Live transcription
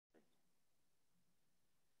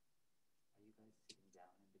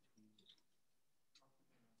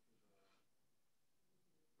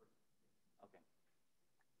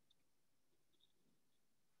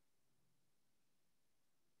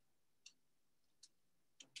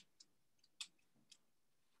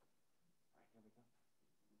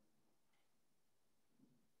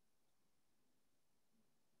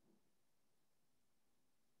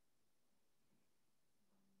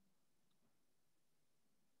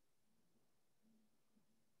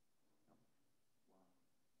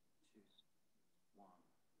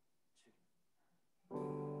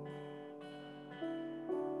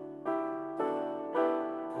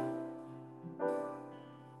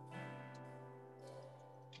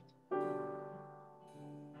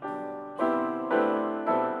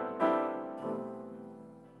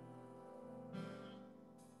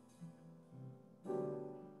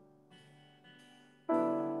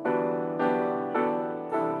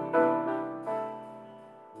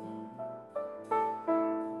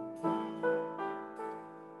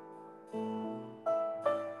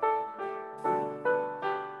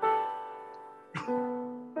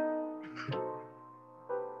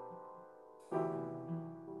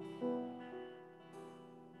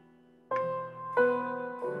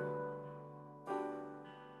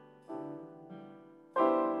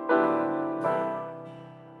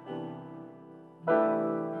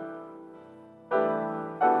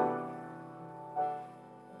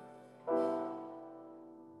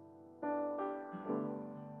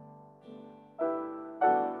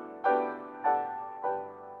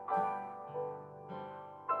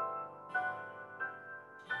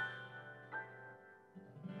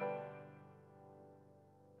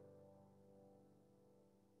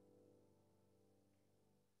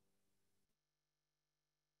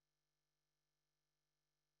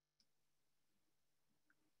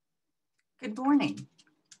Good morning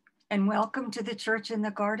and welcome to the Church in the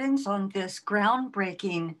Gardens on this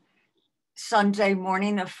groundbreaking Sunday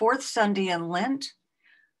morning, the fourth Sunday in Lent.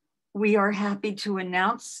 We are happy to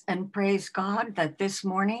announce and praise God that this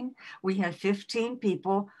morning we have 15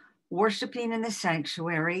 people worshiping in the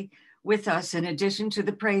sanctuary with us in addition to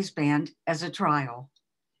the praise band as a trial.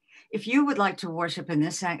 If you would like to worship in the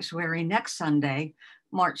sanctuary next Sunday,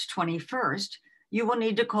 March 21st, you will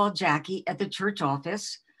need to call Jackie at the church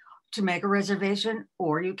office to make a reservation,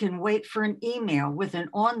 or you can wait for an email with an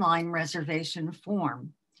online reservation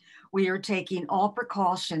form. We are taking all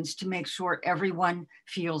precautions to make sure everyone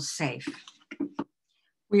feels safe.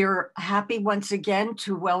 We are happy once again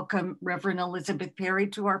to welcome Reverend Elizabeth Perry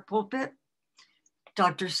to our pulpit,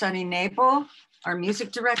 Dr. Sunny Nabel, our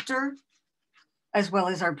music director, as well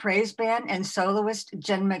as our praise band and soloist,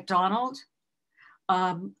 Jen McDonald.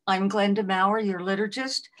 I'm Glenda Maurer, your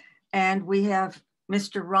liturgist, and we have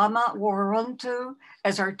Mr. Rama Warantu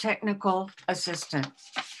as our technical assistant.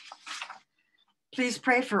 Please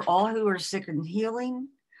pray for all who are sick and healing,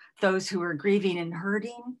 those who are grieving and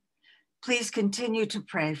hurting. Please continue to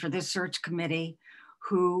pray for the search committee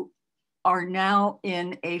who are now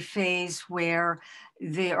in a phase where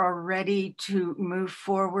they are ready to move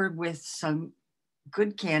forward with some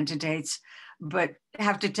good candidates, but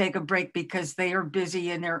have to take a break because they are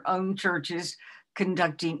busy in their own churches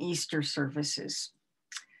conducting Easter services.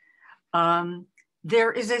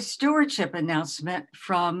 There is a stewardship announcement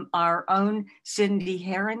from our own Cindy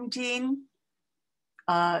Herendeen.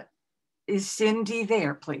 Is Cindy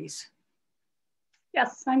there, please?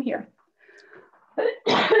 Yes, I'm here.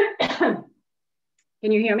 Can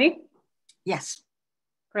you hear me? Yes.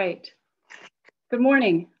 Great. Good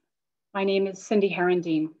morning. My name is Cindy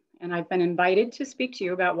Herendeen, and I've been invited to speak to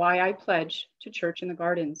you about why I pledge to Church in the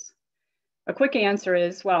Gardens. A quick answer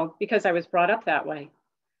is, well, because I was brought up that way.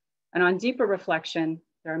 And on deeper reflection,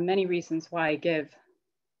 there are many reasons why I give.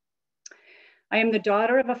 I am the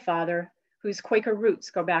daughter of a father whose Quaker roots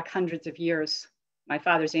go back hundreds of years. My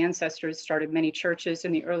father's ancestors started many churches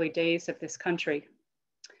in the early days of this country.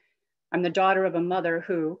 I'm the daughter of a mother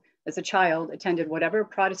who, as a child, attended whatever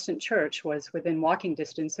Protestant church was within walking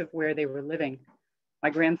distance of where they were living. My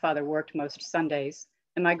grandfather worked most Sundays,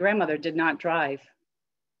 and my grandmother did not drive.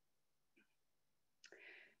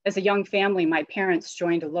 As a young family, my parents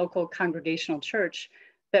joined a local congregational church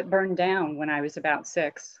that burned down when I was about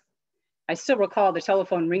 6. I still recall the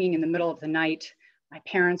telephone ringing in the middle of the night, my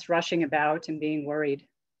parents rushing about and being worried.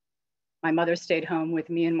 My mother stayed home with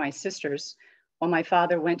me and my sisters, while my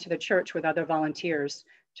father went to the church with other volunteers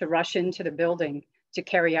to rush into the building to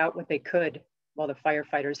carry out what they could while the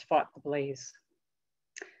firefighters fought the blaze.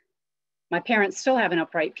 My parents still have an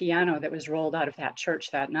upright piano that was rolled out of that church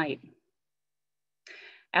that night.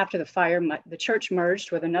 After the fire, the church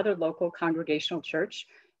merged with another local congregational church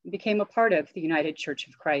and became a part of the United Church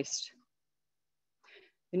of Christ.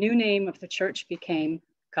 The new name of the church became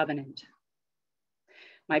Covenant.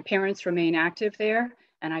 My parents remain active there,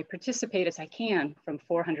 and I participate as I can from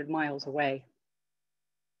 400 miles away.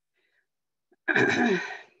 I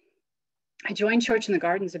joined Church in the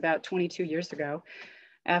Gardens about 22 years ago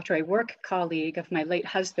after a work colleague of my late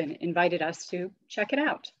husband invited us to check it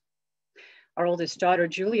out. Our oldest daughter,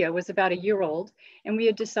 Julia, was about a year old, and we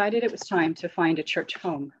had decided it was time to find a church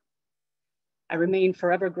home. I remain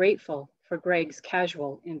forever grateful for Greg's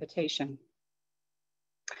casual invitation.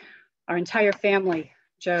 Our entire family,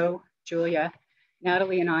 Joe, Julia,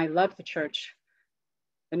 Natalie, and I love the church.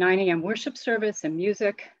 The 9 a.m. worship service and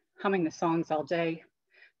music, humming the songs all day,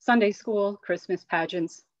 Sunday school, Christmas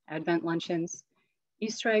pageants, Advent luncheons,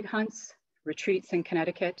 Easter egg hunts, retreats in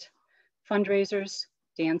Connecticut, fundraisers,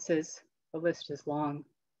 dances, the list is long.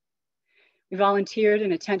 We volunteered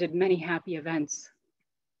and attended many happy events.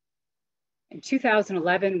 In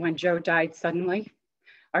 2011, when Joe died suddenly,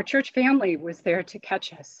 our church family was there to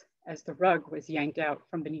catch us as the rug was yanked out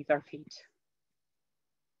from beneath our feet.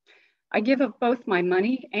 I give of both my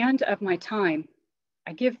money and of my time.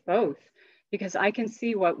 I give both because I can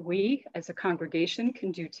see what we as a congregation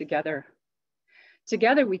can do together.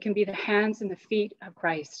 Together, we can be the hands and the feet of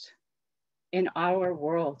Christ in our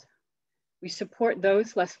world. We support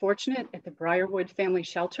those less fortunate at the Briarwood Family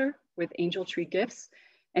Shelter with Angel Tree gifts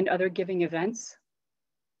and other giving events.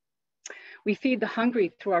 We feed the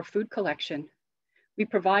hungry through our food collection. We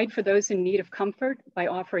provide for those in need of comfort by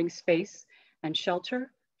offering space and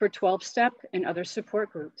shelter for 12-step and other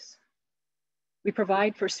support groups. We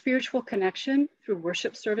provide for spiritual connection through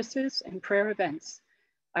worship services and prayer events,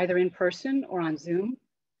 either in person or on Zoom,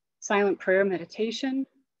 silent prayer meditation,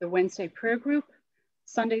 the Wednesday prayer group,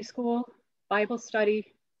 Sunday school, Bible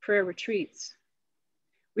study, prayer retreats.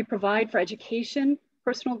 We provide for education,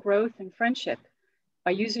 personal growth, and friendship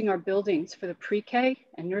by using our buildings for the pre-K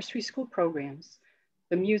and nursery school programs,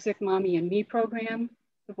 the Music Mommy and Me program,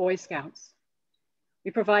 the Boy Scouts.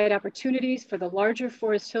 We provide opportunities for the larger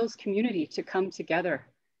Forest Hills community to come together,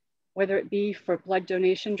 whether it be for blood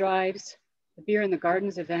donation drives, the Beer in the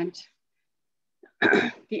Gardens event,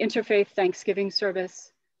 the Interfaith Thanksgiving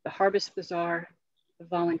service, the Harvest Bazaar, the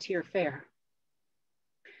Volunteer Fair.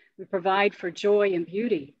 We provide for joy and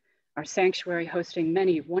beauty, our sanctuary hosting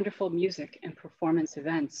many wonderful music and performance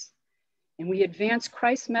events. And we advance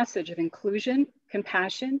Christ's message of inclusion,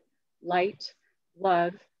 compassion, light,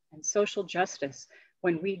 love, and social justice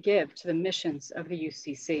when we give to the missions of the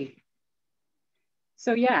UCC.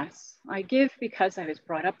 So yes, I give because I was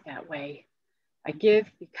brought up that way. I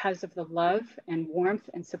give because of the love and warmth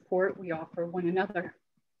and support we offer one another.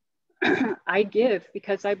 I give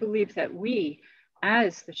because I believe that we,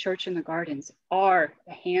 as the Church in the Gardens, are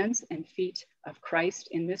the hands and feet of Christ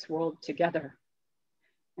in this world together.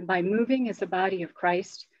 And by moving as the body of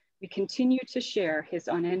Christ, we continue to share his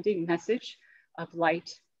unending message of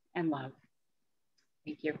light and love.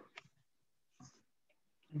 Thank you.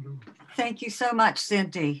 Thank you so much,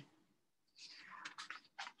 Cindy.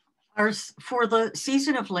 For the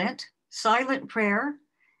season of Lent, silent prayer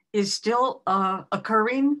is still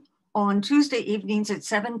occurring on Tuesday evenings at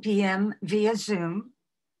 7 p.m. via Zoom.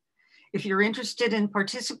 If you're interested in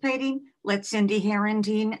participating, let Cindy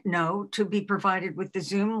Herendeen know to be provided with the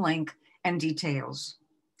Zoom link and details.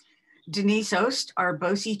 Denise Ost, our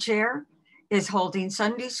BOCE chair, is holding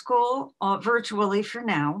Sunday school virtually for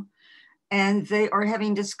now, and they are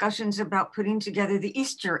having discussions about putting together the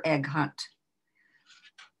Easter egg hunt.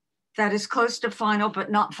 That is close to final, but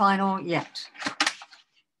not final yet.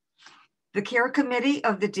 The care committee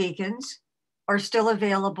of the deacons are still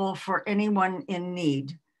available for anyone in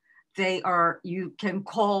need. You can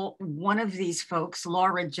call one of these folks,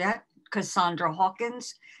 Laura Jett, Cassandra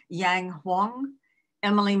Hawkins, Yang Huang,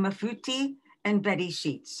 Emily Mafuti, and Betty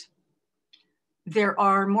Sheets. There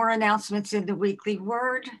are more announcements in the Weekly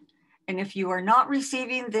Word, and if you are not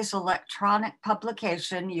receiving this electronic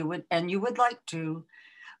publication you would like to,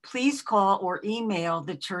 please call or email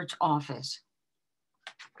the church office.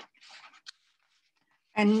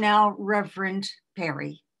 And now, Reverend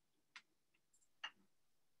Perry.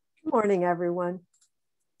 Good morning, everyone.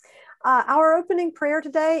 Our opening prayer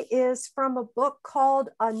today is from a book called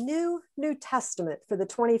A New Testament for the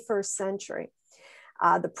 21st Century.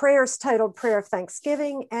 The prayer is titled Prayer of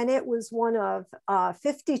Thanksgiving, and it was one of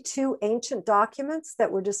 52 ancient documents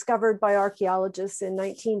that were discovered by archaeologists in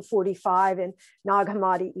 1945 in Nag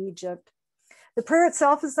Hammadi, Egypt. The prayer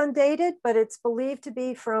itself is undated, but it's believed to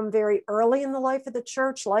be from very early in the life of the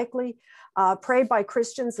church, likely prayed by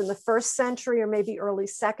Christians in the 1st century or maybe early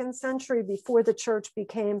 2nd century before the church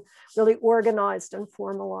became really organized and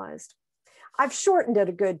formalized. I've shortened it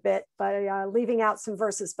a good bit by leaving out some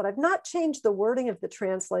verses, but I've not changed the wording of the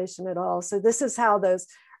translation at all. So this is how those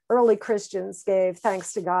early Christians gave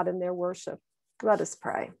thanks to God in their worship. Let us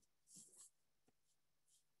pray.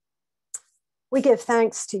 We give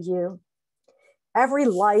thanks to you. Every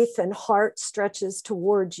life and heart stretches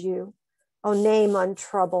towards you, O name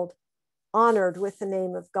untroubled, honored with the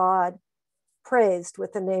name of God, praised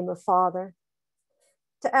with the name of Father.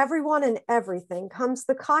 To everyone and everything comes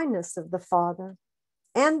the kindness of the Father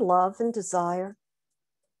and love and desire.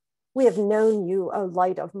 We have known you, O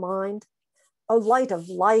light of mind, O light of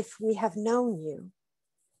life, we have known you.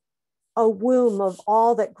 O womb of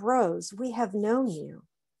all that grows, we have known you.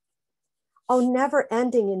 O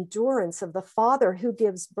never-ending endurance of the Father who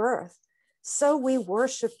gives birth, so we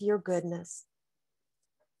worship your goodness.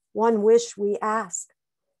 One wish we ask.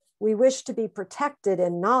 We wish to be protected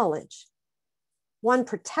in knowledge. One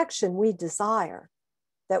protection we desire,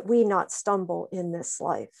 that we not stumble in this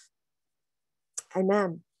life.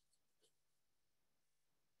 Amen.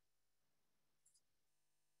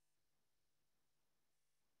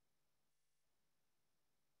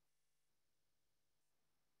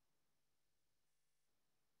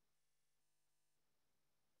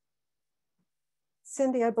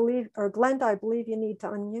 Cindy, I believe, or Glenda, I believe you need to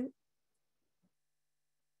unmute.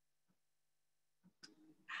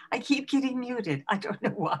 I keep getting muted. I don't know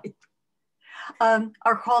why.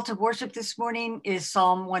 Our call to worship this morning is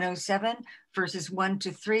Psalm 107, verses 1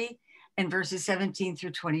 to 3, and verses 17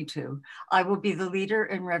 through 22. I will be the leader,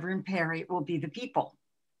 and Reverend Perry will be the people.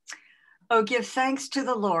 Oh, give thanks to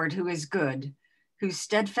the Lord who is good, whose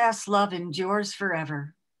steadfast love endures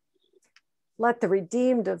forever. Let the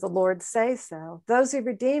redeemed of the Lord say so, those who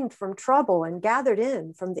redeemed from trouble and gathered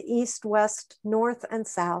in from the east, west, north, and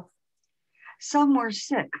south. Some were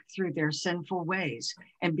sick through their sinful ways,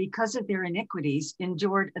 and because of their iniquities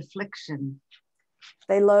endured affliction.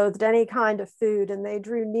 They loathed any kind of food, and they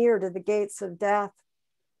drew near to the gates of death.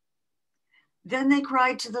 Then they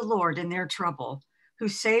cried to the Lord in their trouble, who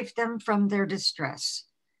saved them from their distress,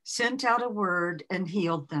 sent out a word and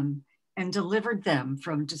healed them, and delivered them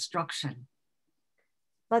from destruction.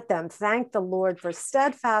 Let them thank the Lord for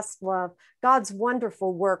steadfast love, God's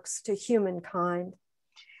wonderful works to humankind.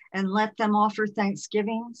 And let them offer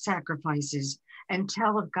thanksgiving sacrifices and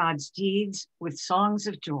tell of God's deeds with songs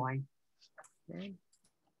of joy. Amen.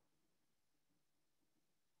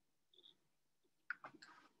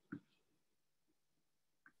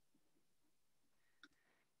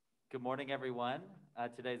 Good morning, everyone.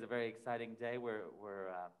 Today is a very exciting day. We're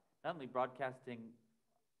not only broadcasting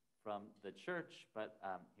from the church, but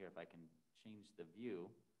here, if I can change the view,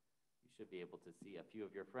 you should be able to see a few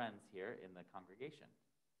of your friends here in the congregation.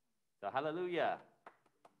 So hallelujah.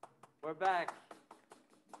 We're back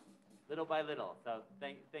little by little. So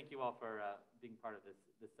thank you all for being part of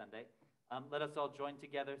this Sunday. Let us all join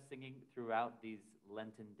together singing throughout these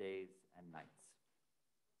Lenten days and nights.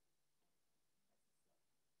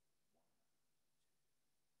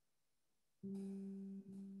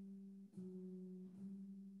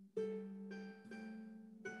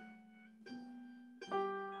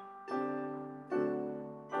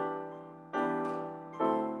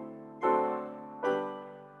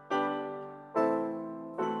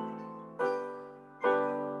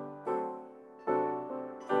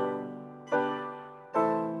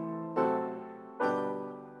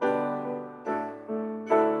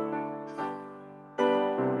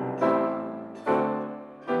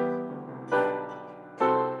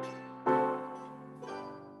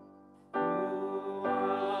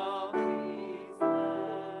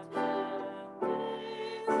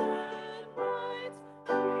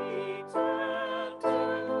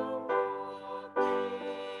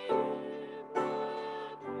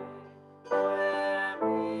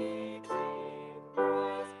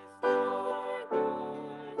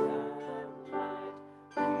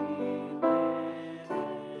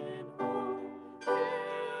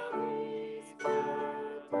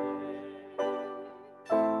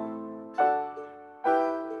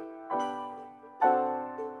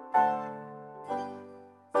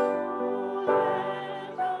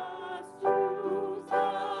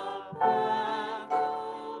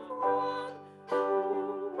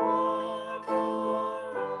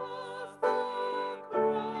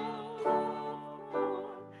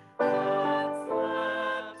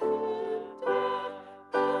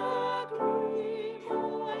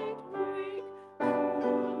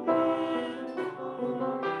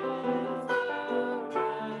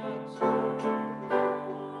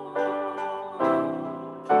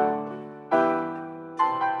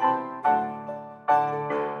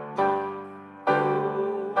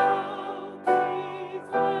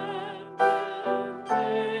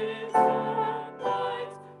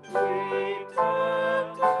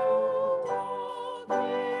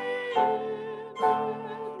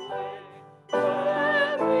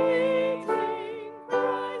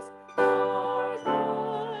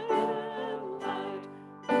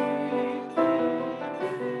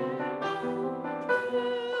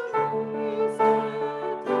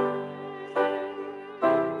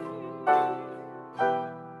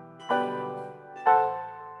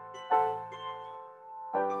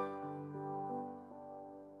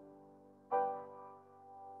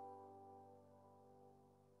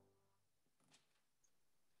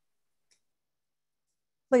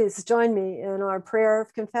 Please join me in our prayer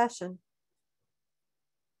of confession.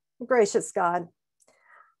 Gracious God,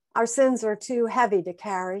 our sins are too heavy to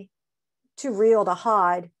carry, too real to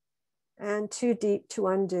hide, and too deep to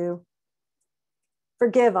undo.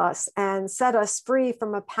 Forgive us and set us free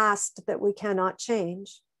from a past that we cannot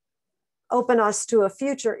change. Open us to a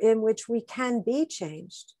future in which we can be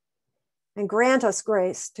changed, and grant us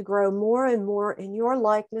grace to grow more and more in your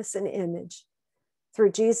likeness and image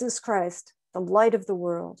through Jesus Christ, the light of the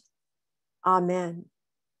world. Amen.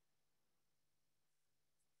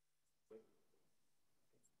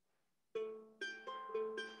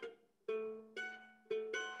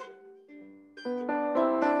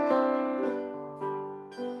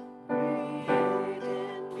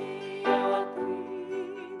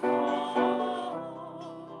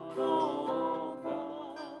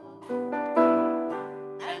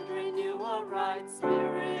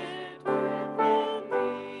 Spirit within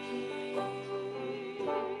me.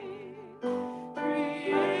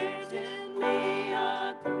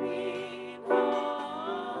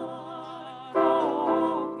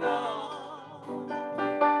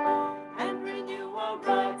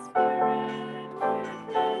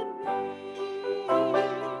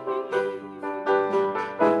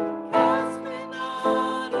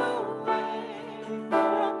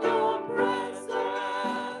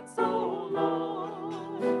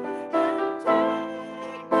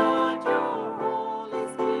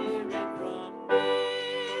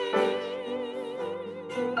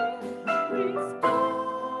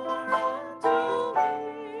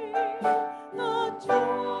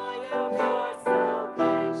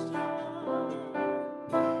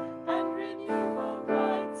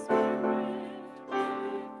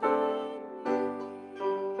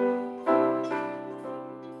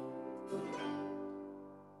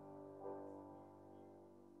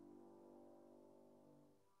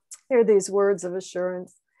 hear these words of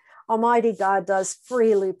assurance. Almighty God does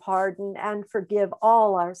freely pardon and forgive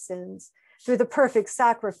all our sins through the perfect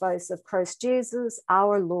sacrifice of Christ Jesus,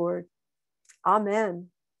 our Lord. Amen.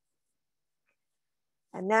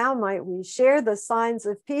 And now might we share the signs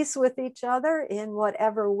of peace with each other in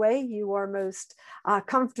whatever way you are most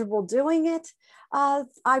comfortable doing it.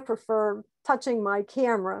 I prefer touching my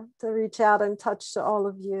camera to reach out and touch to all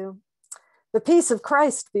of you. The peace of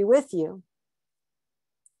Christ be with you.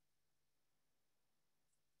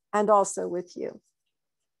 And also with you.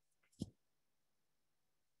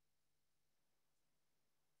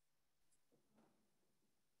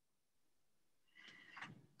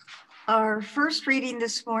 Our first reading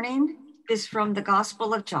this morning is from the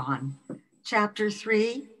Gospel of John, chapter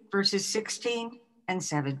 3, verses 16 and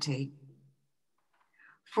 17.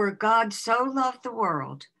 For God so loved the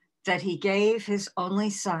world that he gave his only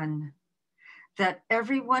Son, that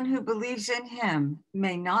everyone who believes in him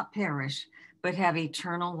may not perish, but have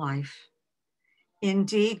eternal life.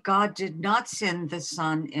 Indeed, God did not send the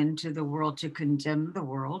Son into the world to condemn the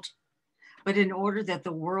world, but in order that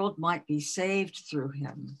the world might be saved through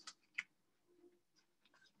him.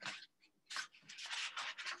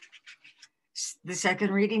 The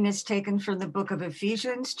second reading is taken from the book of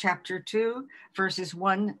Ephesians, chapter 2, verses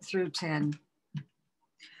 1 through 10.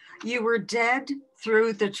 You were dead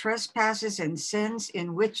through the trespasses and sins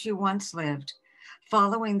in which you once lived,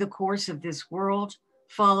 following the course of this world,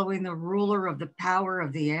 following the ruler of the power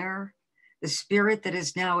of the air, the spirit that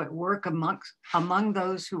is now at work among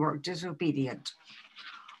those who are disobedient.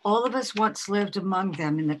 All of us once lived among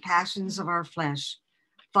them in the passions of our flesh,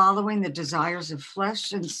 following the desires of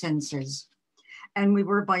flesh and senses. And we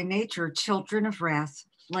were by nature children of wrath,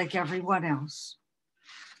 like everyone else.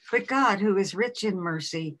 But God, who is rich in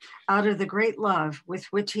mercy, out of the great love with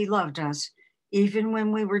which he loved us, even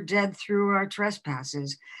when we were dead through our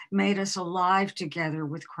trespasses, made us alive together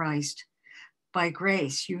with Christ. By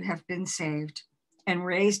grace you have been saved, and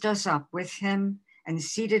raised us up with him, and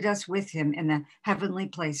seated us with him in the heavenly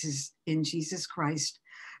places in Jesus Christ,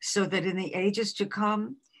 so that in the ages to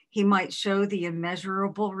come, he might show the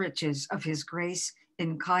immeasurable riches of his grace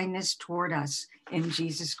in kindness toward us in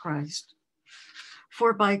Jesus Christ.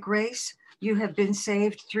 For by grace you have been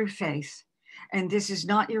saved through faith, and this is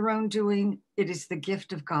not your own doing, it is the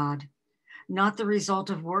gift of God, not the result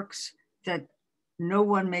of works, that no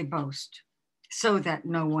one may boast, so that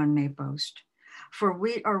no one may boast. For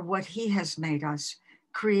we are what he has made us,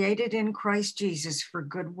 created in Christ Jesus for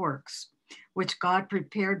good works, which God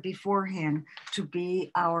prepared beforehand to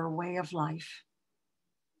be our way of life.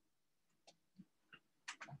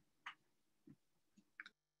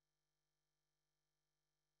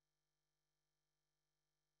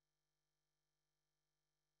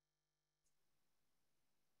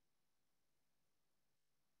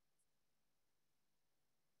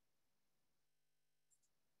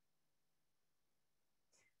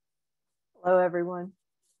 Hello, everyone.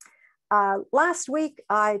 Last week,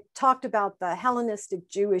 I talked about the Hellenistic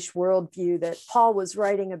Jewish worldview that Paul was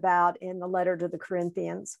writing about in the letter to the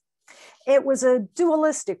Corinthians. It was a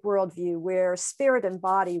dualistic worldview where spirit and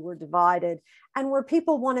body were divided and where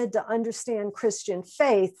people wanted to understand Christian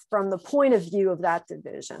faith from the point of view of that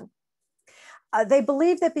division. They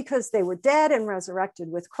believed that because they were dead and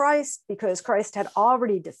resurrected with Christ, because Christ had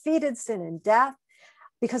already defeated sin and death,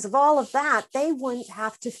 because of all of that, they wouldn't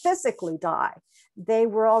have to physically die. They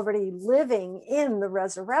were already living in the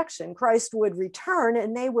resurrection. Christ would return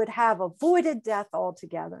and they would have avoided death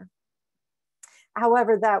altogether.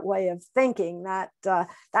 However, that way of thinking, that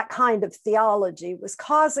kind of theology was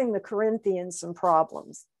causing the Corinthians some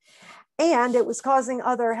problems. And it was causing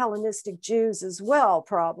other Hellenistic Jews as well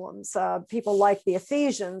problems, people like the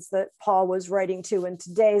Ephesians that Paul was writing to in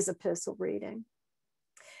today's epistle reading.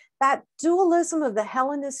 That dualism of the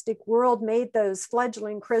Hellenistic world made those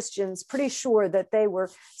fledgling Christians pretty sure that they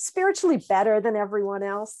were spiritually better than everyone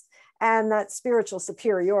else, and that spiritual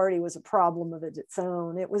superiority was a problem of its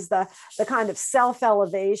own. It was the kind of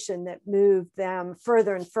self-elevation that moved them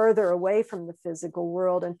further and further away from the physical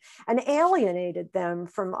world and alienated them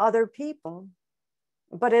from other people.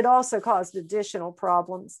 But it also caused additional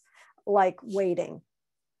problems like waiting.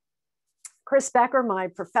 Chris Becker, my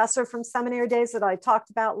professor from seminary days that I talked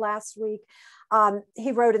about last week,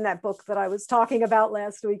 he wrote in that book that I was talking about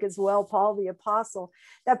last week as well, Paul the Apostle,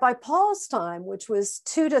 that by Paul's time, which was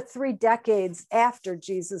 2 to 3 decades after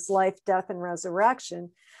Jesus' life, death, and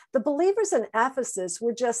resurrection, the believers in Ephesus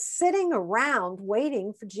were just sitting around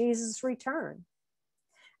waiting for Jesus' return.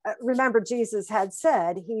 Remember, Jesus had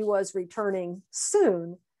said he was returning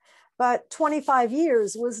soon, but 25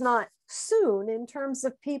 years was not soon in terms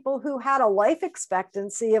of people who had a life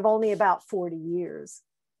expectancy of only about 40 years.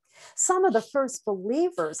 Some of the first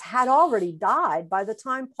believers had already died by the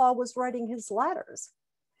time Paul was writing his letters.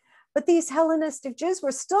 But these Hellenistic Jews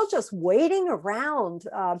were still just waiting around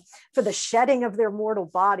for the shedding of their mortal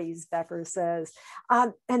bodies, Becker says,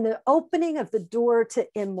 and the opening of the door to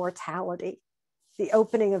immortality, the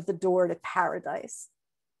opening of the door to paradise.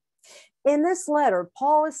 In this letter,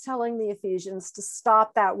 Paul is telling the Ephesians to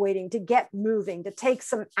stop that waiting, to get moving, to take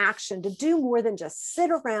some action, to do more than just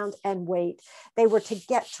sit around and wait. They were to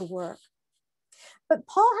get to work. But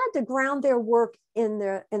Paul had to ground their work in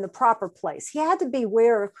the proper place. He had to be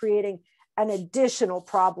aware of creating an additional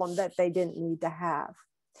problem that they didn't need to have.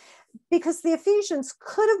 Because the Ephesians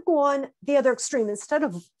could have gone the other extreme. Instead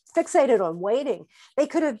of fixated on waiting, they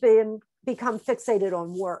could have become fixated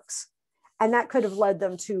on works. And that could have led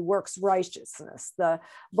them to works righteousness, the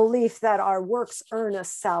belief that our works earn us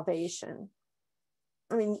salvation.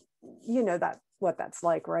 I mean, you know what that's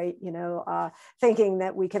like, right? Thinking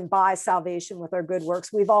that we can buy salvation with our good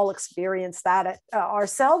works. We've all experienced that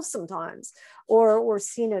ourselves sometimes, or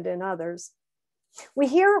seen it in others.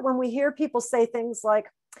 When we hear people say things like,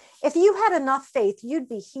 if you had enough faith, you'd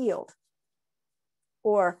be healed.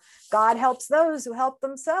 Or God helps those who help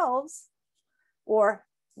themselves. Or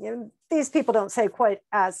these people don't say quite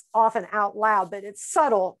as often out loud, but it's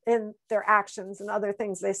subtle in their actions and other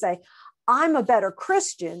things they say. I'm a better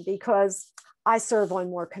Christian because I serve on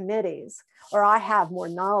more committees, or I have more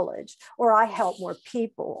knowledge, or I help more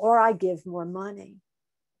people, or I give more money.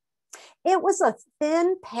 It was a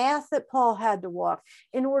thin path that Paul had to walk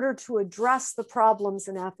in order to address the problems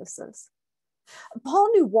in Ephesus.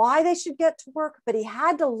 Paul knew why they should get to work, but he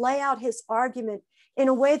had to lay out his argument in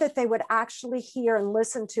a way that they would actually hear and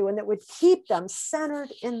listen to, and that would keep them centered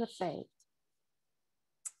in the faith.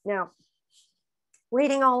 Now,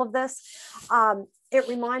 reading all of this, it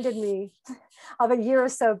reminded me of a year or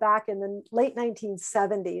so back in the late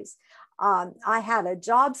 1970s. I had a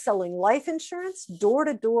job selling life insurance door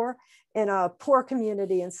to door in a poor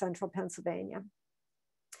community in central Pennsylvania.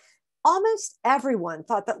 Almost everyone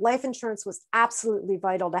thought that life insurance was absolutely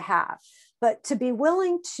vital to have, but to be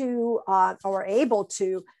willing to or able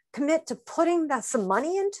to commit to putting some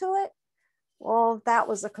money into it, well, that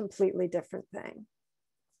was a completely different thing.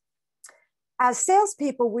 As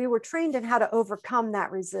salespeople, we were trained in how to overcome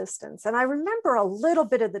that resistance. And I remember a little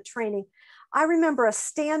bit of the training. I remember a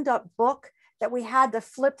stand-up book that we had to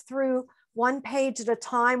flip through one page at a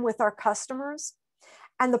time with our customers.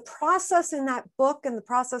 And the process in that book and the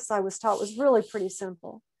process I was taught was really pretty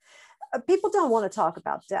simple. People don't want to talk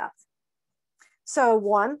about death. So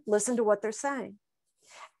one, listen to what they're saying.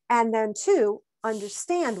 And then two,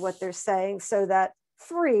 understand what they're saying so that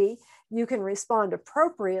three, you can respond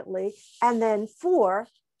appropriately. And then four,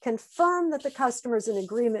 confirm that the customer's in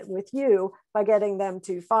agreement with you by getting them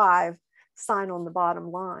to five, sign on the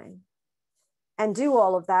bottom line. And do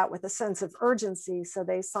all of that with a sense of urgency so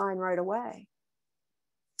they sign right away.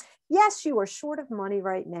 Yes, you are short of money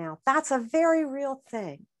right now. That's a very real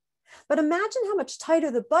thing. But imagine how much tighter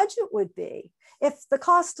the budget would be if the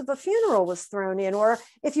cost of a funeral was thrown in, or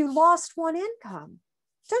if you lost one income.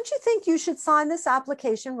 Don't you think you should sign this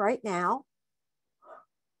application right now?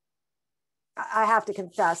 I have to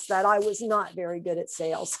confess that I was not very good at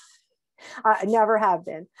sales. I never have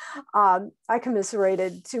been. I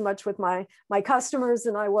commiserated too much with my customers,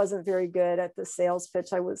 and I wasn't very good at the sales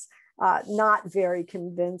pitch. I was not very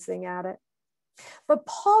convincing at it. But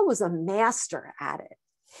Paul was a master at it.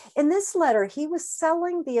 In this letter, he was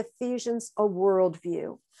selling the Ephesians a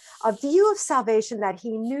worldview, a view of salvation that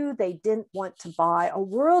he knew they didn't want to buy, a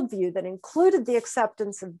worldview that included the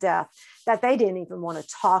acceptance of death that they didn't even want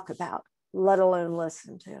to talk about, let alone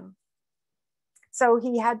listen to. So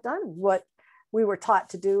he had done what we were taught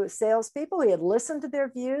to do as salespeople. He had listened to their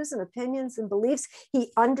views and opinions and beliefs.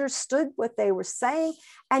 He understood what they were saying,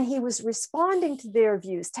 and he was responding to their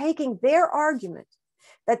views, taking their argument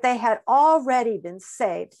that they had already been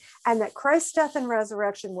saved and that Christ's death and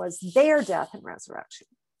resurrection was their death and resurrection,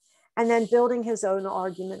 and then building his own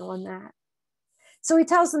argument on that. So he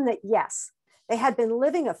tells them that, yes, they had been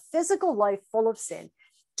living a physical life full of sin,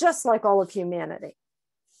 just like all of humanity.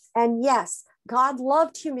 And yes, God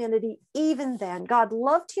loved humanity even then. God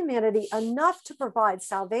loved humanity enough to provide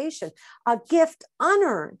salvation, a gift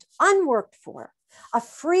unearned, unworked for, a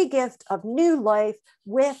free gift of new life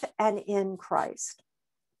with and in Christ.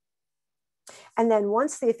 And then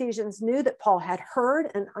once the Ephesians knew that Paul had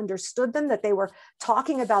heard and understood them, that they were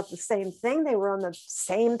talking about the same thing, they were on the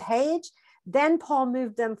same page, then Paul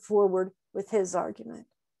moved them forward with his argument.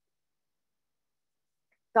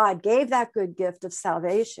 God gave that good gift of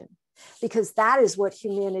salvation. because that is what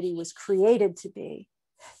humanity was created to be.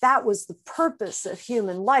 That was the purpose of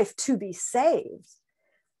human life, to be saved.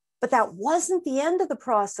 But that wasn't the end of the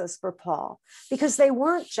process for Paul, because they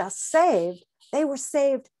weren't just saved, they were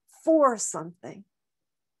saved for something.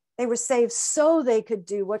 They were saved so they could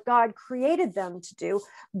do what God created them to do,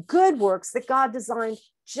 good works that God designed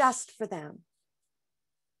just for them.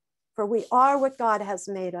 For we are what God has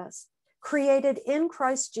made us, created in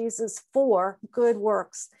Christ Jesus for good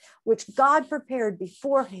works, which God prepared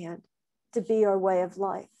beforehand to be our way of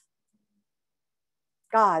life.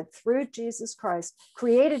 God, through Jesus Christ,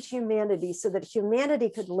 created humanity so that humanity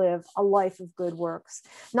could live a life of good works,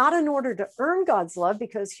 not in order to earn God's love,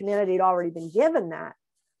 because humanity had already been given that,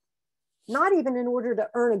 not even in order to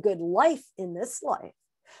earn a good life in this life,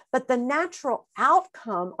 but the natural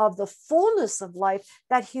outcome of the fullness of life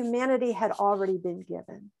that humanity had already been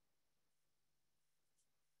given.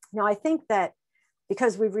 Now, I think that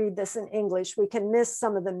because we read this in English, we can miss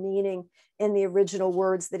some of the meaning in the original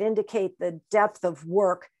words that indicate the depth of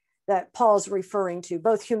work that Paul's referring to,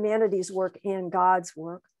 both humanity's work and God's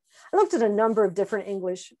work. I looked at a number of different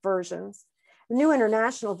English versions. The New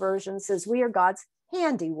International Version says, we are God's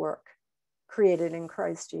handiwork, created in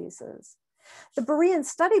Christ Jesus. The Berean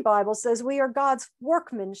Study Bible says we are God's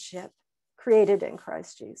workmanship, created in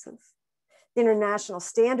Christ Jesus. The International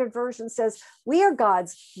Standard Version says we are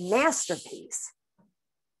God's masterpiece,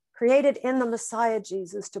 created in the Messiah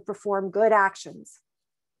Jesus to perform good actions.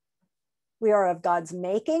 We are of God's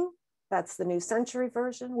making, that's the New Century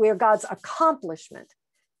Version. We are God's accomplishment,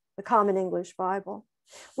 the Common English Bible.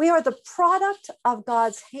 We are the product of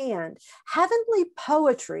God's hand, heavenly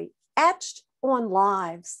poetry etched on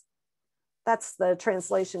lives. That's the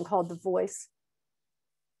translation called The Voice.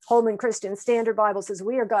 Holman Christian Standard Bible says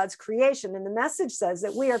we are God's creation, and the Message says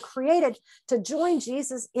that we are created to join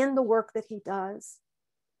Jesus in the work that he does.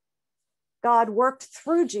 God worked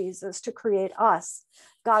through Jesus to create us.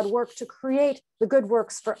 God worked to create the good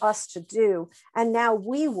works for us to do. And now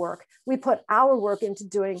we work. We put our work into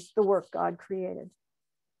doing the work God created.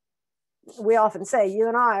 We often say, you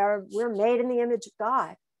and I we're made in the image of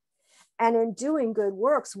God. And in doing good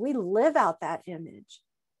works, we live out that image.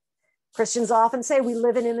 Christians often say we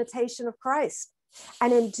live in imitation of Christ.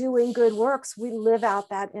 And in doing good works, we live out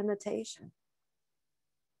that imitation.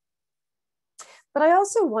 But I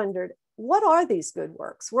also wondered, what are these good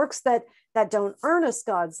works? Works that don't earn us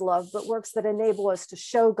God's love, but works that enable us to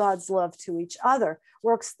show God's love to each other.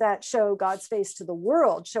 Works that show God's face to the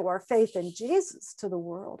world, show our faith in Jesus to the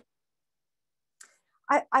world.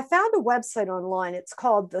 I found a website online. It's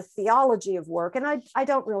called The Theology of Work, and I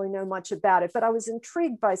don't really know much about it, but I was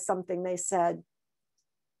intrigued by something they said.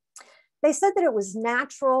 They said that it was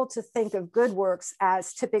natural to think of good works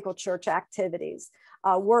as typical church activities,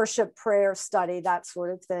 worship, prayer, study, that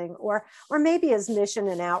sort of thing, or maybe as mission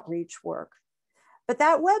and outreach work. But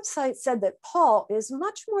that website said that Paul is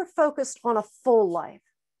much more focused on a full life,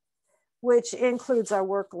 which includes our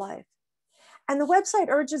work life. And the website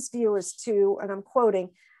urges viewers to, and I'm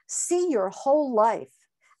quoting, see your whole life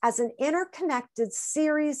as an interconnected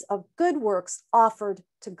series of good works offered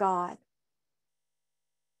to God.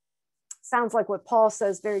 Sounds like what Paul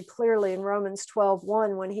says very clearly in Romans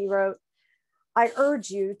 12:1 when he wrote, I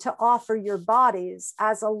urge you to offer your bodies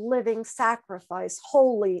as a living sacrifice,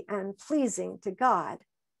 holy and pleasing to God.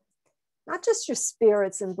 Not just your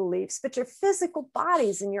spirits and beliefs, but your physical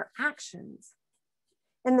bodies and your actions.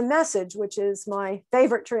 In the Message, which is my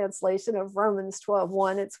favorite translation of Romans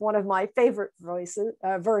 12:1, it's one of my favorite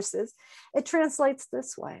verses, it translates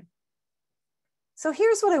this way. So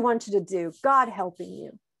here's what I want you to do, God helping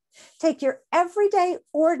you. Take your everyday,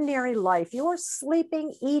 ordinary life, your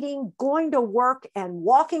sleeping, eating, going to work, and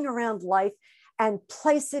walking around life, and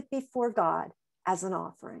place it before God as an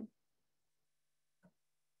offering.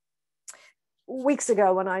 Weeks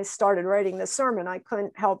ago, when I started writing the sermon, I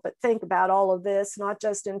couldn't help but think about all of this, not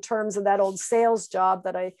just in terms of that old sales job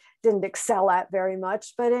that I didn't excel at very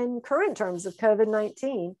much, but in current terms of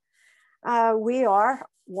COVID-19. We are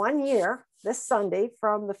 1 year this Sunday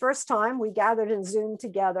from the first time we gathered in Zoom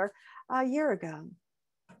together a year ago.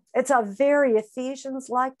 It's a very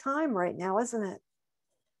Ephesians-like time right now, isn't it?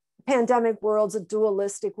 The pandemic world's a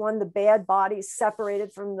dualistic one, the bad body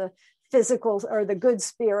separated from the physical or the good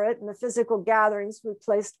spirit, and the physical gatherings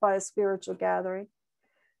replaced by a spiritual gathering.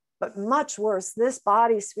 But much worse, this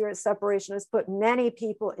body spirit separation has put many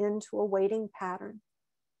people into a waiting pattern.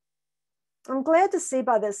 I'm glad to see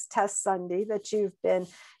by this test Sunday that you've been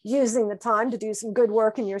using the time to do some good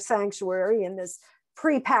work in your sanctuary in this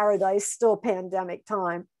pre-paradise, still pandemic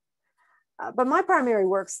time. But my primary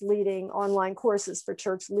work's leading online courses for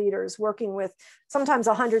church leaders, working with sometimes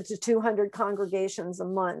 100 to 200 congregations a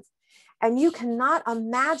month. And you cannot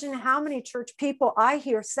imagine how many church people I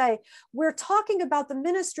hear say, we're talking about the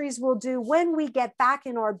ministries we'll do when we get back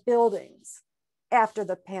in our buildings after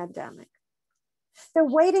the pandemic. They're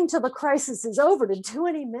waiting till the crisis is over to do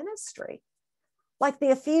any ministry. Like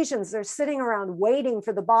the Ephesians, they're sitting around waiting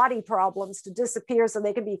for the body problems to disappear so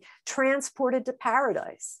they can be transported to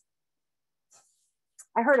paradise.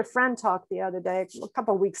 I heard a friend talk the other day, a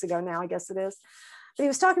couple of weeks ago now, I guess it is. But he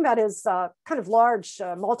was talking about his kind of large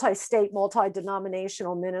multi-state,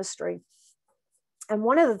 multi-denominational ministry. And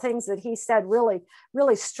one of the things that he said really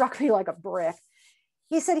struck me like a brick.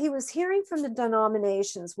 He said he was hearing from the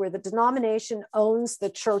denominations where the denomination owns the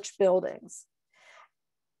church buildings,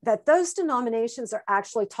 that those denominations are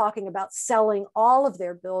actually talking about selling all of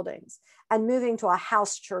their buildings and moving to a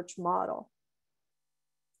house church model.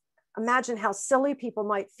 Imagine how silly people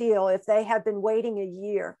might feel if they had been waiting a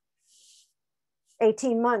year,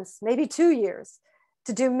 18 months, maybe 2 years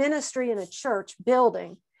to do ministry in a church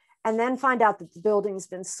building, and then find out that the building's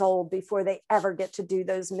been sold before they ever get to do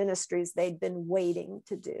those ministries they'd been waiting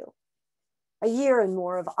to do. A year and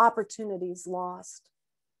more of opportunities lost.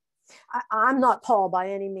 I'm not Paul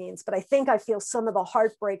by any means, but I think I feel some of the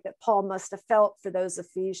heartbreak that Paul must have felt for those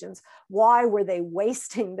Ephesians. Why were they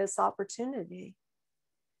wasting this opportunity?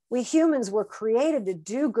 We humans were created to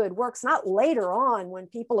do good works, not later on when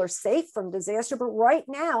people are safe from disaster, but right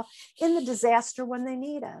now in the disaster when they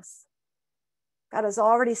need us. God has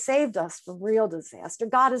already saved us from real disaster.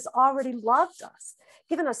 God has already loved us,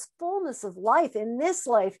 given us fullness of life in this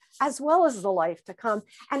life, as well as the life to come.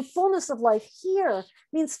 And fullness of life here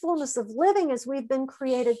means fullness of living as we've been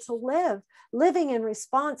created to live, living in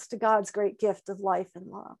response to God's great gift of life and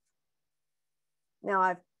love.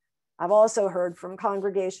 Now, I've also heard from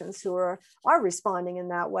congregations who are responding in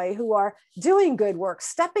that way, who are doing good work,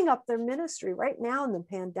 stepping up their ministry right now in the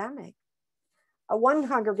pandemic. One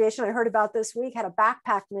congregation I heard about this week had a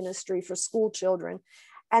backpack ministry for school children,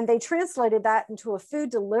 and they translated that into a food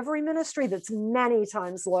delivery ministry that's many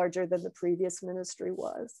times larger than the previous ministry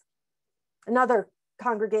was. Another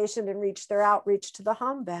congregation enriched their outreach to the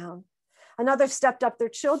homebound. Another stepped up their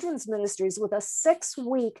children's ministries with a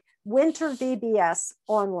 6-week winter VBS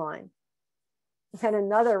online. And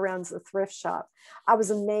another runs a thrift shop. I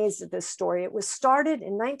was amazed at this story. It was started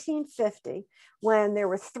in 1950 when there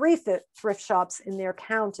were 3 thrift shops in their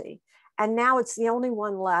county. And now it's the only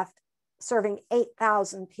one left, serving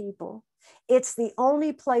 8,000 people. It's the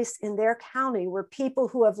only place in their county where people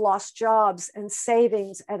who have lost jobs and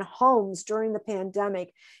savings and homes during the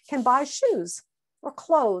pandemic can buy shoes or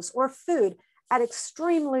clothes or food at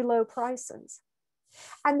extremely low prices.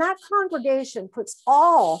 And that congregation puts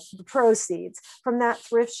all the proceeds from that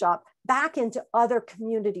thrift shop back into other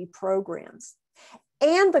community programs.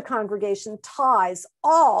 And the congregation ties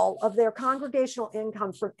all of their congregational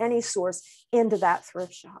income from any source into that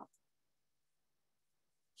thrift shop.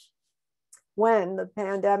 When the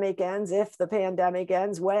pandemic ends, if the pandemic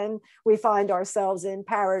ends, when we find ourselves in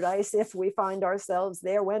paradise, if we find ourselves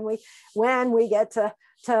there, when we get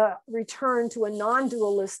to return to a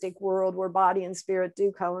non-dualistic world where body and spirit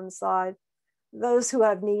do coincide, those who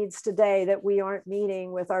have needs today that we aren't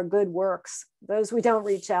meeting with our good works, those we don't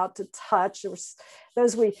reach out to touch, or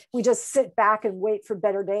those we just sit back and wait for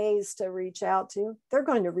better days to reach out to, they're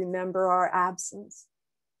going to remember our absence.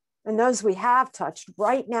 And those we have touched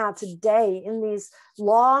right now, today, in these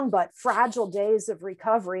long but fragile days of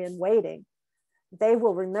recovery and waiting, they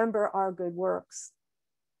will remember our good works.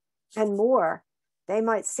 And more, they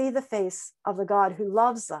might see the face of the God who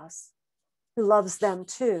loves us, who loves them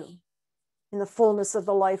too, in the fullness of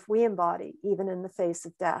the life we embody, even in the face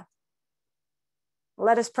of death.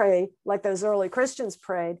 Let us pray like those early Christians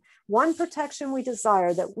prayed. One protection we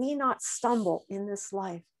desire, that we not stumble in this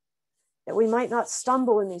life, that we might not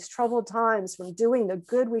stumble in these troubled times from doing the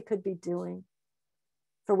good we could be doing.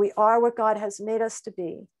 For we are what God has made us to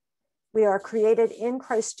be. We are created in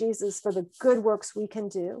Christ Jesus for the good works we can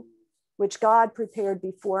do, which God prepared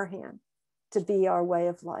beforehand to be our way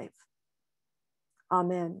of life.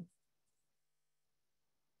 Amen.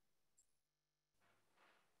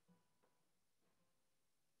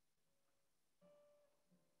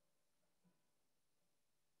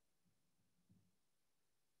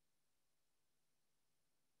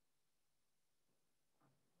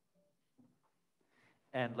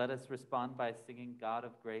 And let us respond by singing God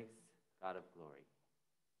of Grace, God of Glory.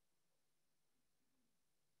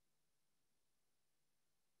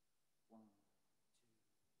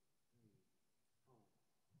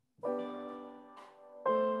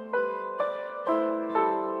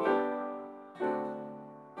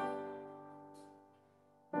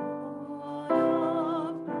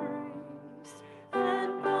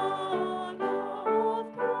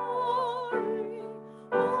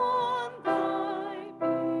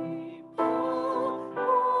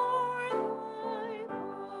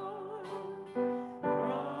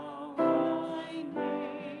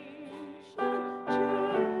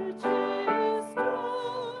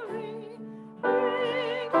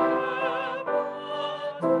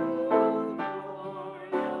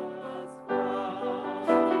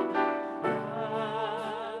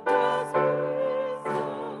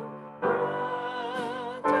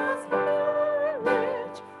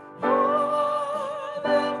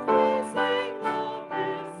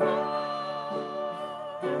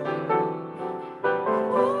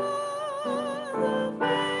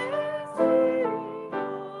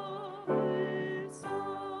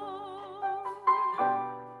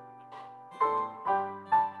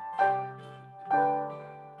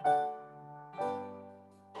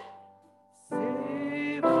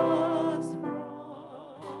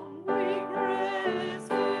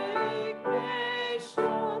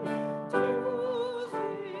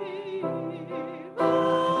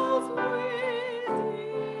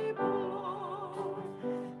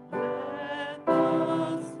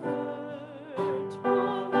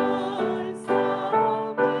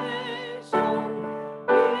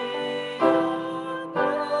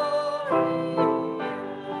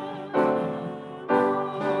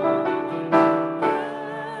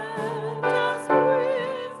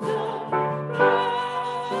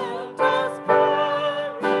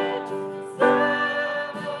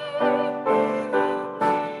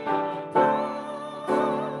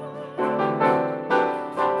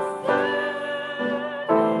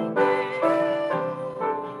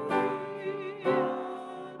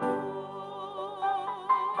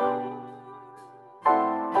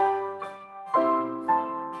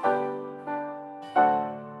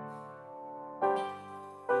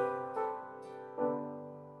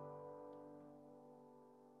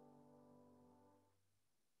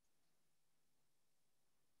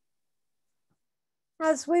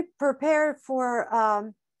 As we prepare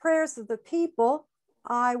for prayers of the people,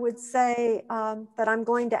 I would say that I'm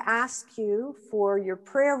going to ask you for your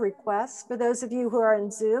prayer requests. For those of you who are in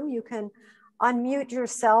Zoom, you can unmute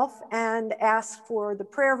yourself and ask for the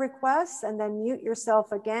prayer requests and then mute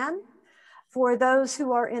yourself again. For those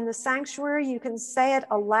who are in the sanctuary, you can say it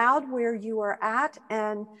aloud where you are at,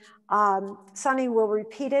 and Sonny will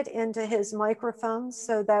repeat it into his microphone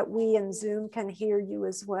so that we in Zoom can hear you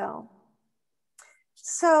as well.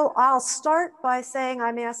 So I'll start by saying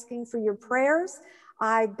I'm asking for your prayers.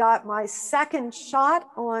 I got my second shot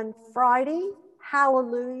on Friday.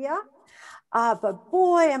 Hallelujah. But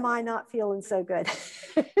boy, am I not feeling so good.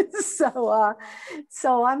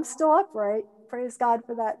 So I'm still upright. Praise God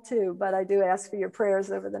for that too. But I do ask for your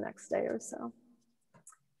prayers over the next day or so.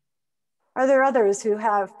 Are there others who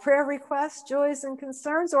have prayer requests, joys, and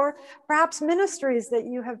concerns, or perhaps ministries that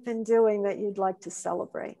you have been doing that you'd like to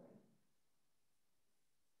celebrate?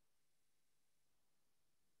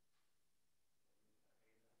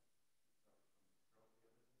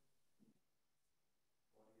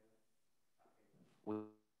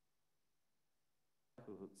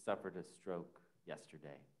 Who suffered a stroke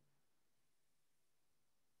yesterday.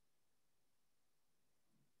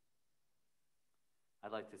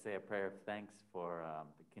 I'd like to say a prayer of thanks for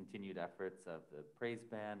the continued efforts of the praise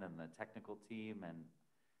band and the technical team and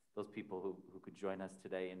those people who could join us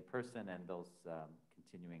today in person and those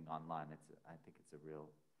continuing online. I think it's a real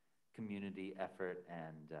community effort,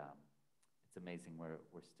 and it's amazing we're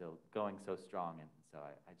still going so strong, and so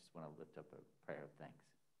I just want to lift up a prayer of thanks.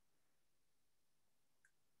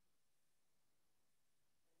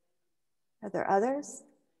 Are there others?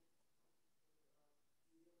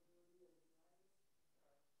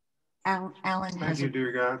 Alan Thank you,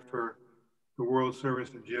 dear God, for the World Service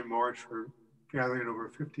and Jim March for gathering over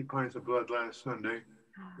 50 pints of blood last Sunday.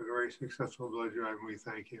 A very successful blood drive, and we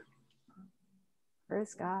thank you.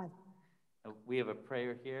 Praise God. We have a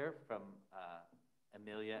prayer here from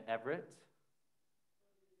Amelia Everett.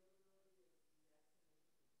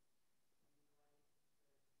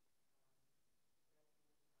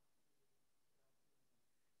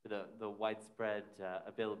 The widespread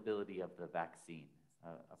availability of the vaccine,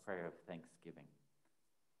 a prayer of thanksgiving.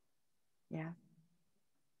 Yeah.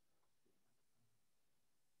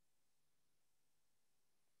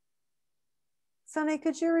 Sonny,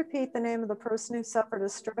 could you repeat the name of the person who suffered a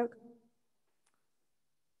stroke?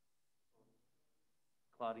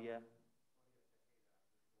 Claudia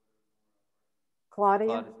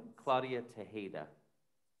Tejeda.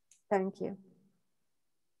 Thank you.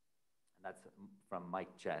 And that's from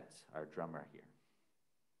Mike Jett, our drummer here.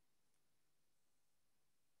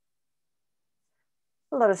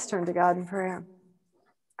 Let us turn to God in prayer.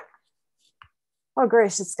 Oh,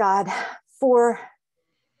 gracious God, for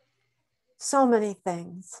so many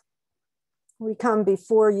things, we come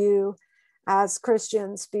before you as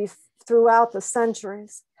Christians throughout the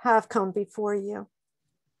centuries have come before you.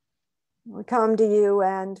 We come to you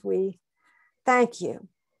and we thank you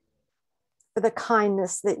for the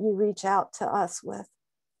kindness that you reach out to us with.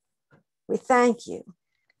 We thank you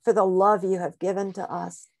for the love you have given to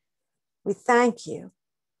us. We thank you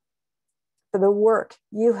for the work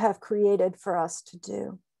you have created for us to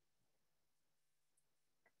do.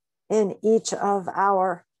 In each of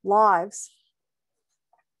our lives,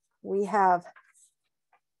 we have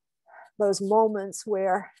those moments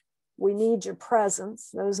where we need your presence,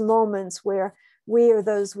 those moments where we or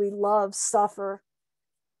those we love suffer,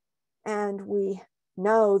 and we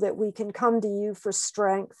know that we can come to you for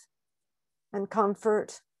strength and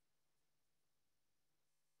comfort,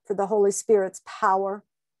 for the Holy Spirit's power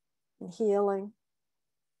and healing.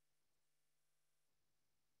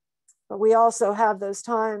 But we also have those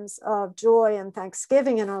times of joy and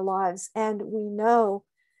thanksgiving in our lives, and we know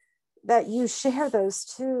that you share those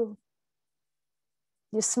too.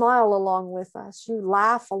 You smile along with us, you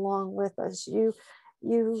laugh along with us, you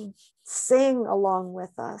sing along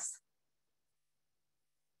with us.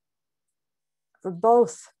 For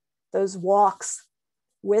both those walks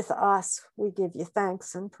with us, we give you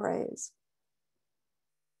thanks and praise.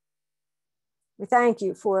 We thank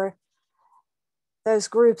you for those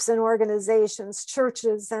groups and organizations,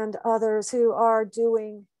 churches and others who are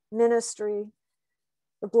doing ministry,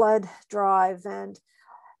 the blood drive and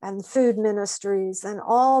food ministries and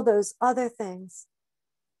all those other things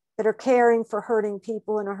that are caring for hurting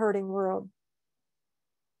people in a hurting world.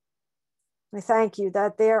 We thank you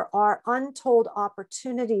that there are untold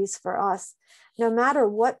opportunities for us, no matter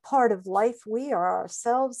what part of life we are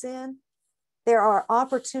ourselves in. There are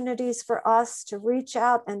opportunities for us to reach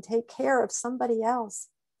out and take care of somebody else.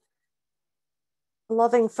 A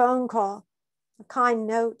loving phone call, a kind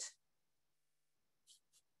note,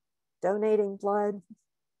 donating blood,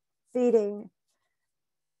 feeding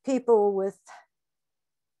people with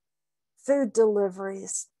food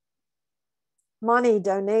deliveries, money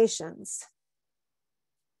donations,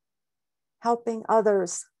 helping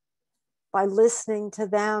others by listening to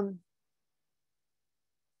them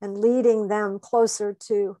and leading them closer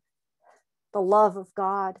to the love of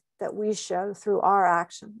God that we show through our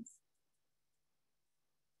actions.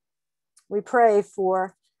 We pray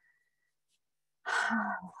for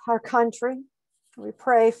our country. We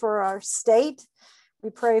pray for our state. We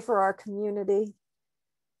pray for our community.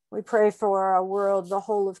 We pray for our world, the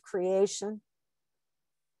whole of creation.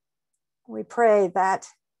 We pray that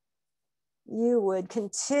you would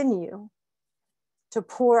continue to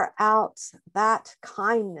pour out that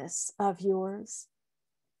kindness of yours,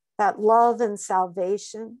 that love and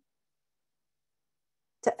salvation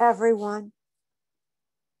to everyone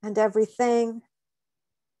and everything,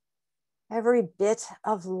 every bit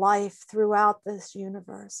of life throughout this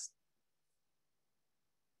universe.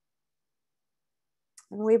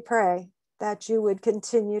 And we pray that you would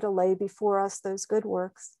continue to lay before us those good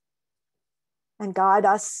works and guide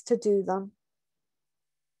us to do them,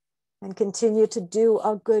 and continue to do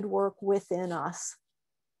a good work within us.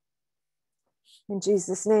 In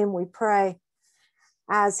Jesus' name we pray,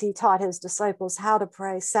 as he taught his disciples how to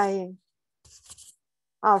pray, saying,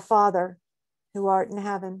 Our Father, who art in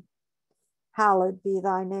heaven, hallowed be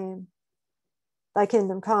thy name. Thy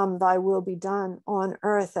kingdom come, thy will be done on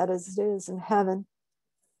earth as it is in heaven.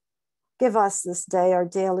 Give us this day our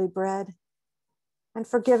daily bread, and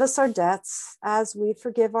forgive us our debts as we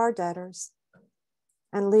forgive our debtors.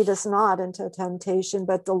 And lead us not into temptation,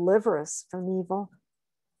 but deliver us from evil.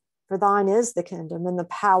 For thine is the kingdom and the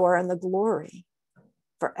power and the glory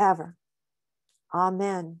forever.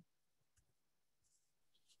 Amen.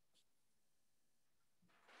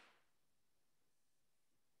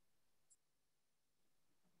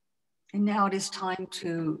 And now it is time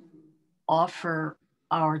to offer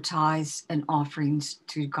our tithes and offerings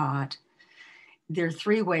to God. There are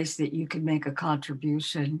three ways that you can make a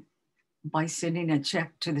contribution: by sending a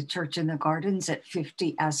check to the Church in the Gardens at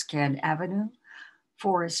 50 Ascan Avenue,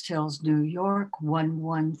 Forest Hills, New York,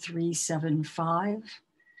 11375.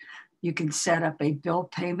 You can set up a bill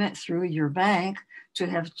payment through your bank to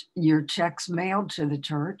have your checks mailed to the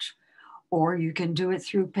church, or you can do it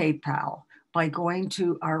through PayPal by going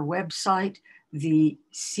to our website, the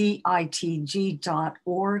citg.org,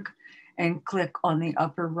 and click on the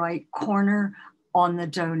upper right corner on the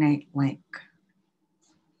donate link.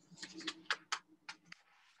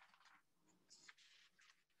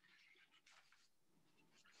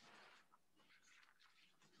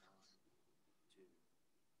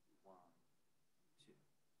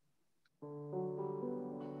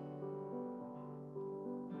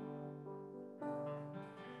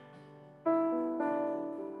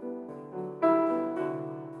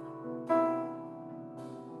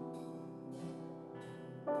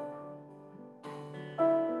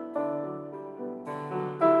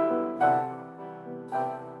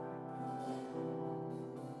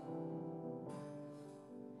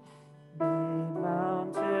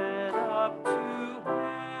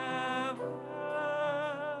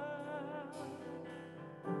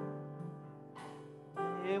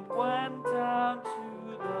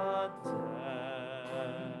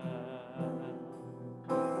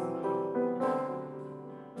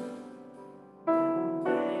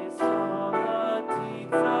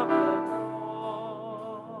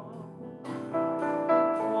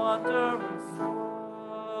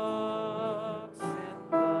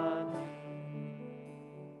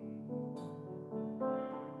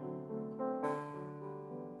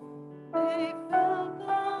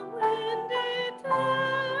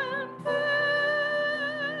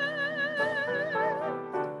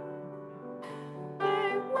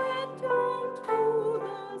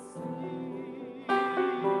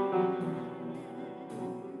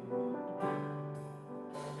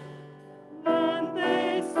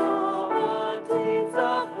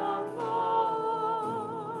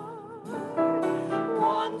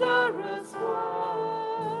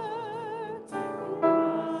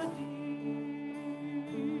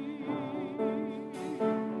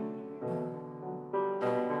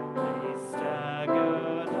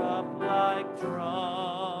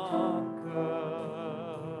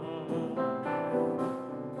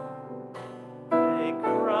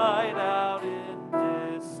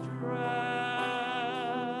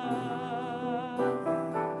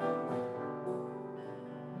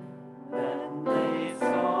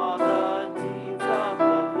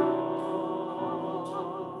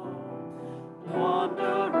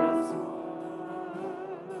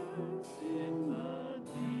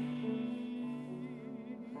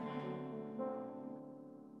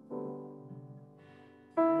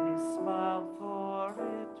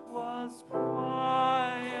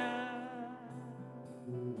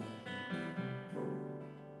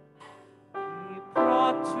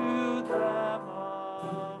 brought to them a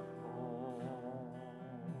home.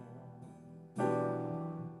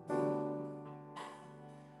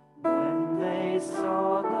 When they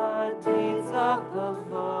saw the deeds of the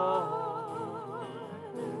Lord,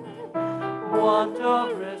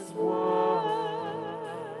 wondrous words,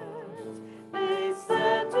 they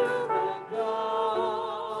said to the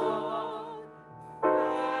God, thank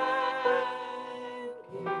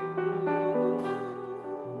you.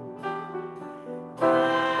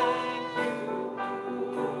 Thank you.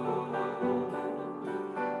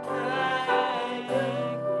 Thank you.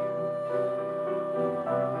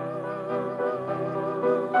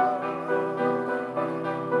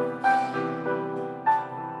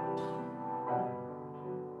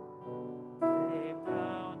 They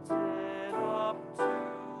mounted up to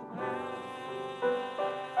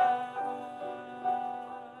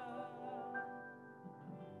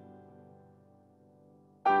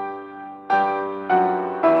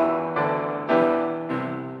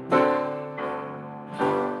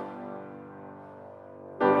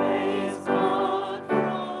praise God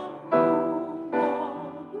from whom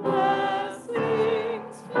all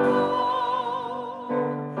blessings flow.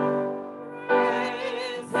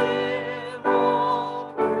 Praise Him,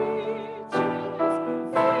 all creatures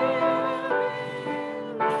here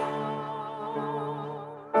below.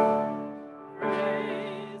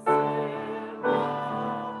 Praise Him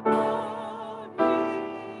above the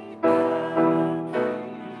heavenly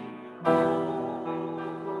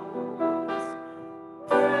hosts.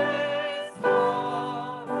 Praise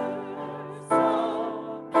Father,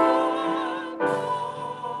 Son, and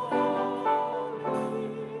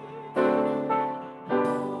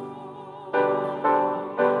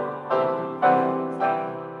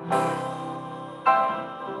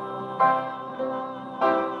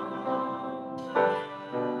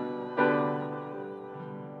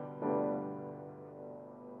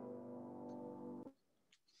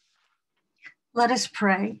Let us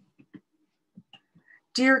pray.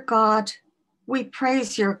 Dear God, we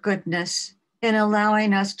praise your goodness in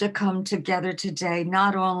allowing us to come together today,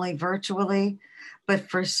 not only virtually, but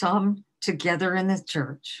for some together in the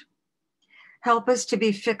church. Help us to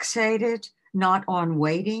be fixated not on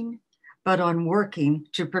waiting, but on working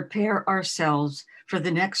to prepare ourselves for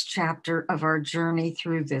the next chapter of our journey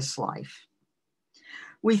through this life.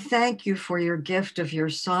 We thank you for your gift of your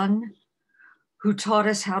Son, who taught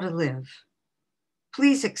us how to live.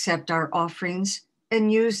 Please accept our offerings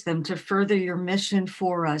and use them to further your mission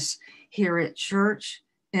for us here at church,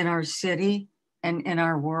 in our city, and in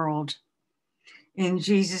our world. In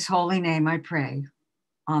Jesus' holy name I pray.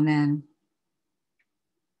 Amen.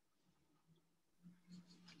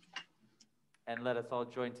 And let us all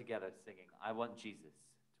join together singing, I Want Jesus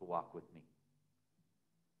to Walk With Me.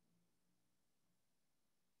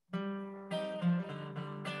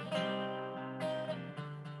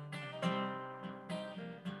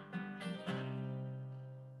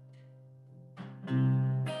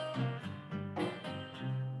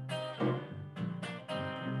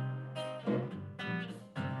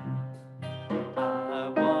 I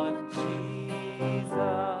want Jesus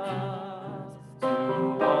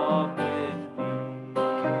to walk with me.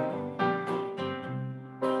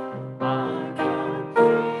 I want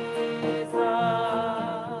Jesus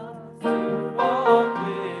to walk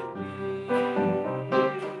with me.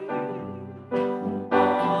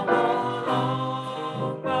 All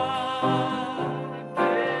along my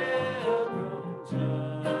pilgrim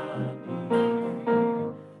journey.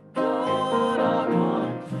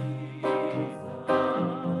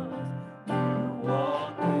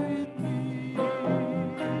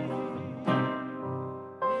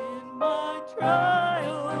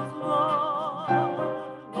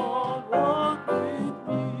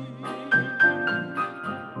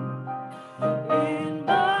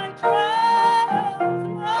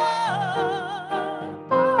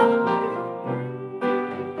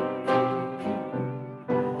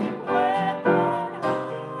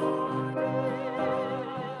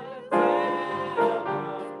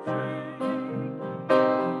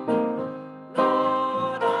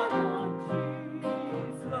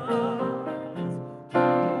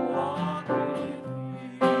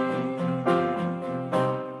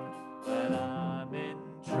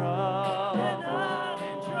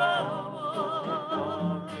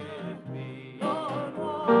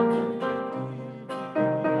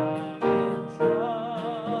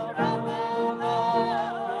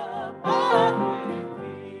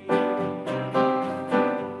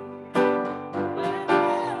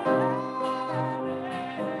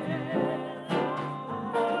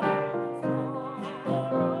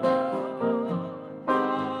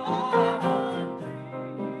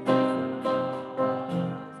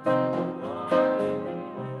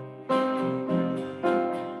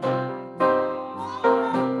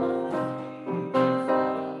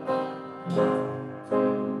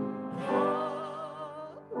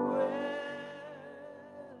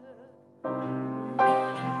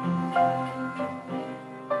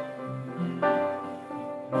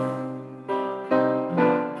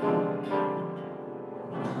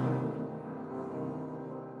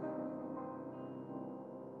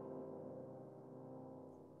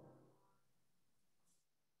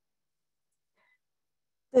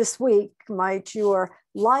 This week, might your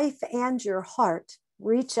life and your heart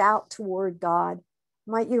reach out toward God.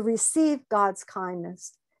 Might you receive God's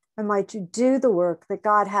kindness, and might you do the work that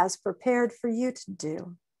God has prepared for you to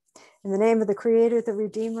do. In the name of the Creator, the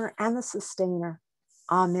Redeemer, and the Sustainer.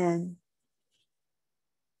 Amen.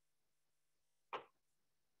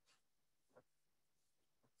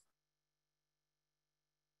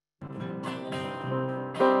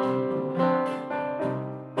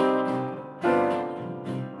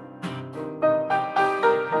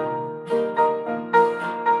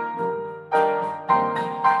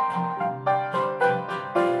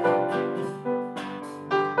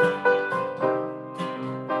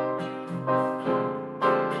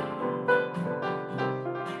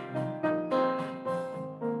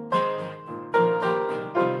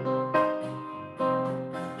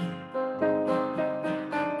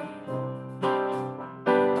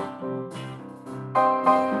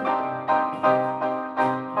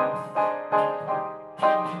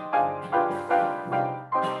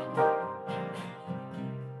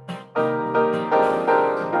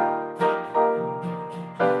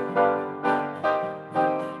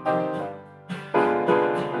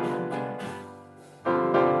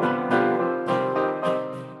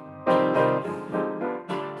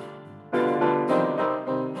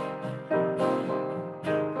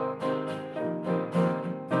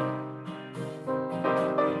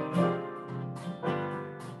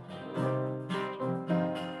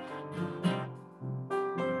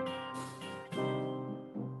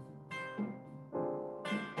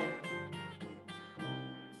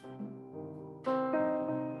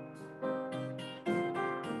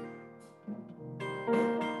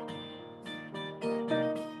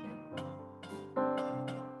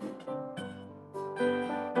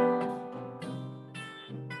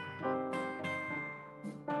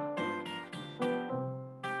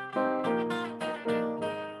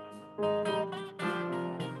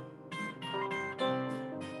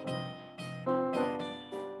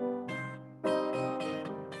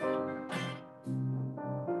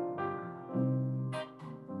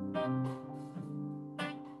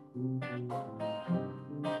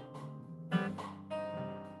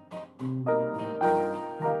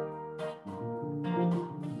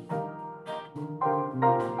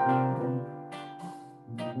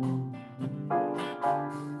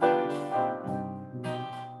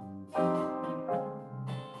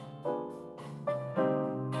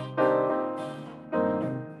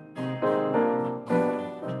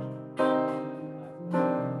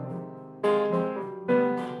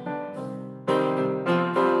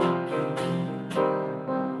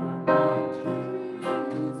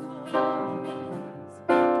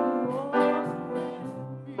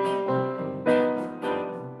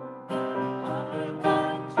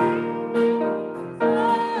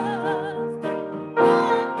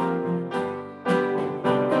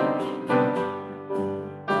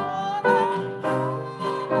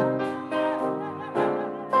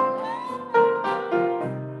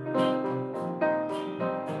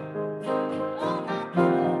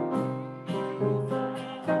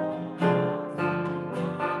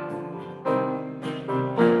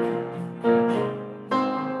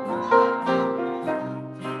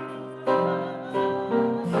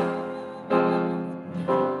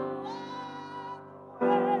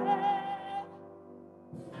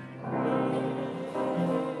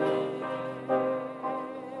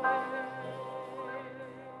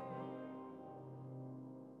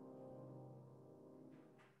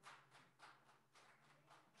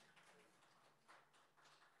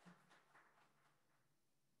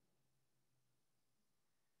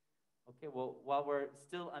 Okay, well, while we're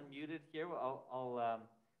still unmuted here,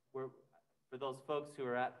 we're, for those folks who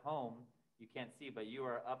are at home, you can't see, but you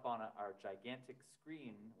are up on our gigantic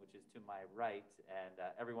screen, which is to my right, and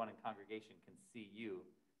everyone in congregation can see you.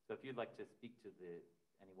 So if you'd like to speak to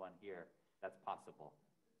anyone here, that's possible.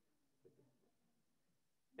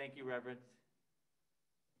 Thank you, Reverend.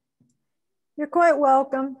 You're quite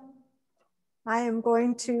welcome. I am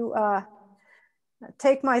going to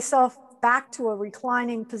take myself back to a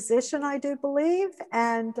reclining position, I do believe,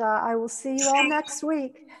 and I will see you all next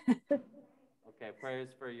week. Okay, prayers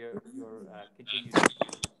for your continued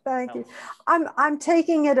Thank health. you. I'm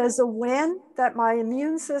taking it as a win that my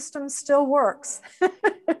immune system still works.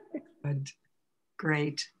 Good.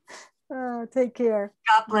 Great. Take care.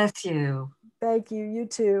 God bless you. Thank you. You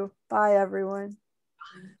too. Bye, everyone.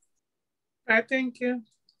 Bye, thank you.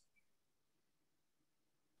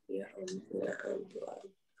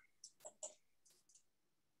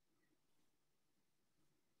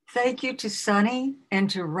 Thank you to Sunny and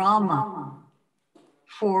to Rama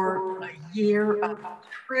for a year of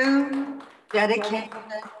true dedication,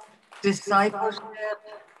 discipleship,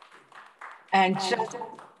 and just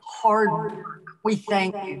hard work. We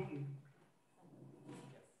thank you.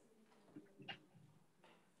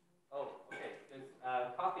 Oh, okay. There's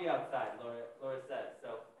coffee outside, Laura says. So,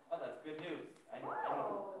 oh, that's good news.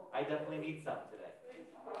 I definitely need some today.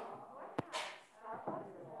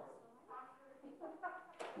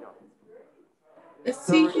 Let's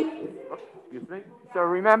see. Excuse me. So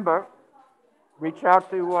remember, reach out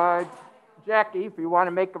to Jackie if you want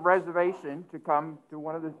to make a reservation to come to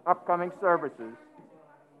one of the upcoming services.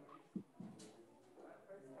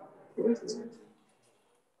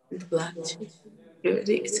 Here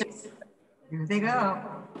they go.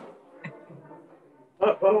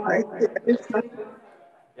 Uh-oh.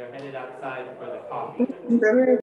 They're headed outside for the coffee.